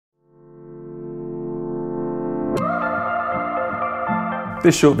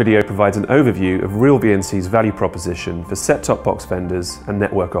This short video provides an overview of Real VNC's value proposition for set-top box vendors and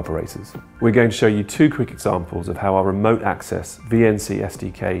network operators. We're going to show you two quick examples of how our remote access VNC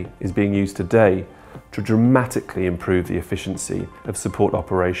SDK is being used today to dramatically improve the efficiency of support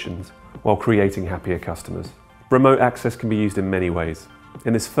operations while creating happier customers. Remote access can be used in many ways.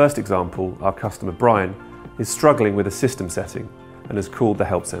 In this first example, our customer Brian is struggling with a system setting and has called the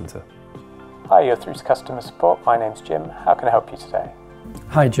help centre. Hi, you're through to customer support. My name's Jim. How can I help you today?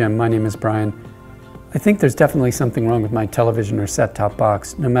 Hi Jim, my name is Brian. I think there's definitely something wrong with my television or set-top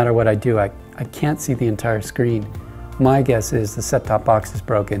box. No matter what I do, I can't see the entire screen. My guess is the set-top box is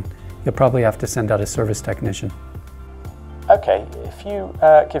broken. You'll probably have to send out a service technician. Okay, if you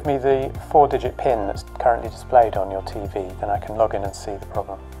give me the 4-digit PIN that's currently displayed on your TV, then I can log in and see the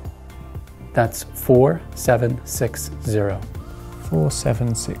problem. That's 4760.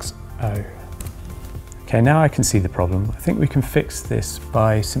 4760. Okay, now I can see the problem. I think we can fix this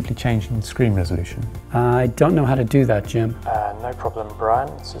by simply changing the screen resolution. I don't know how to do that, Jim. No problem, Brian.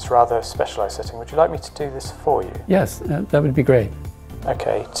 It's rather a specialised setting. Would you like me to do this for you? Yes, that would be great.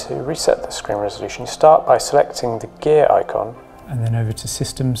 Okay, to reset the screen resolution, you start by selecting the gear icon. And then over to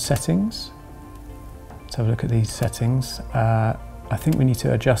System Settings. Let's have a look at these settings. I think we need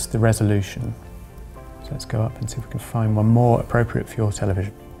to adjust the resolution. So let's go up and see if we can find one more appropriate for your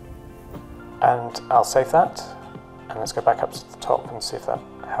television. And I'll save that, and let's go back up to the top and see if that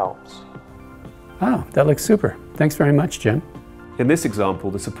helps. Oh, that looks super. Thanks very much, Jim. In this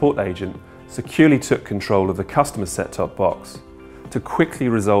example, the support agent securely took control of the customer's set-top box to quickly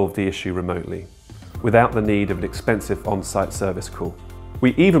resolve the issue remotely, without the need of an expensive on-site service call.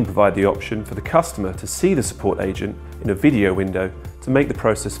 We even provide the option for the customer to see the support agent in a video window to make the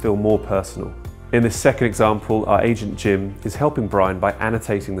process feel more personal. In this second example, our agent Jim is helping Brian by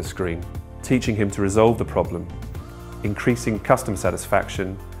annotating the screen, teaching him to resolve the problem, increasing customer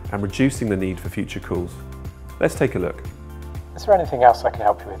satisfaction and reducing the need for future calls. Let's take a look. Is there anything else I can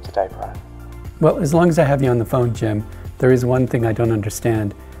help you with today, Brian? Well, as long as I have you on the phone, Jim, there is one thing I don't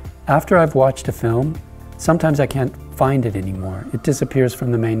understand. After I've watched a film, sometimes I can't find it anymore. It disappears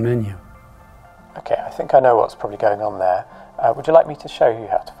from the main menu. Okay, I think I know what's probably going on there. Would you like me to show you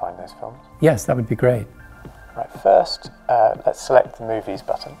how to find those films? Yes, that would be great. Right, first, let's select the Movies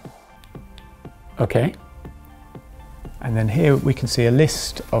button. Okay. And then here we can see a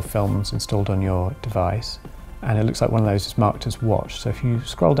list of films installed on your device, and it looks like one of those is marked as watched. So if you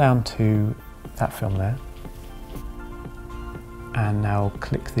scroll down to that film there, and now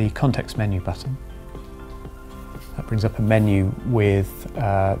click the context menu button, that brings up a menu with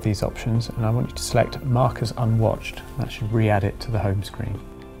these options, and I want you to select Mark as Unwatched. That should re-add it to the home screen.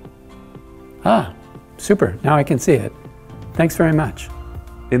 Ah, super. Now I can see it. Thanks very much.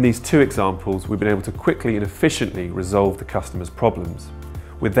 In these two examples, we've been able to quickly and efficiently resolve the customer's problems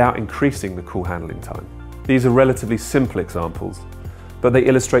without increasing the call handling time. These are relatively simple examples, but they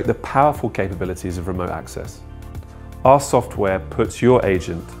illustrate the powerful capabilities of remote access. Our software puts your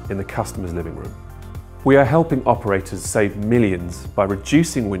agent in the customer's living room. We are helping operators save millions by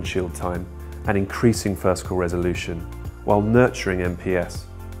reducing windshield time and increasing first call resolution while nurturing NPS.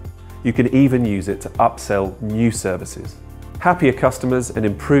 You can even use it to upsell new services. Happier customers and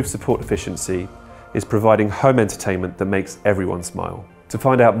improved support efficiency is providing home entertainment that makes everyone smile. To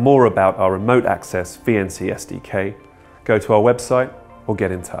find out more about our remote access VNC SDK, go to our website or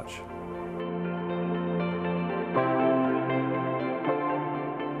get in touch.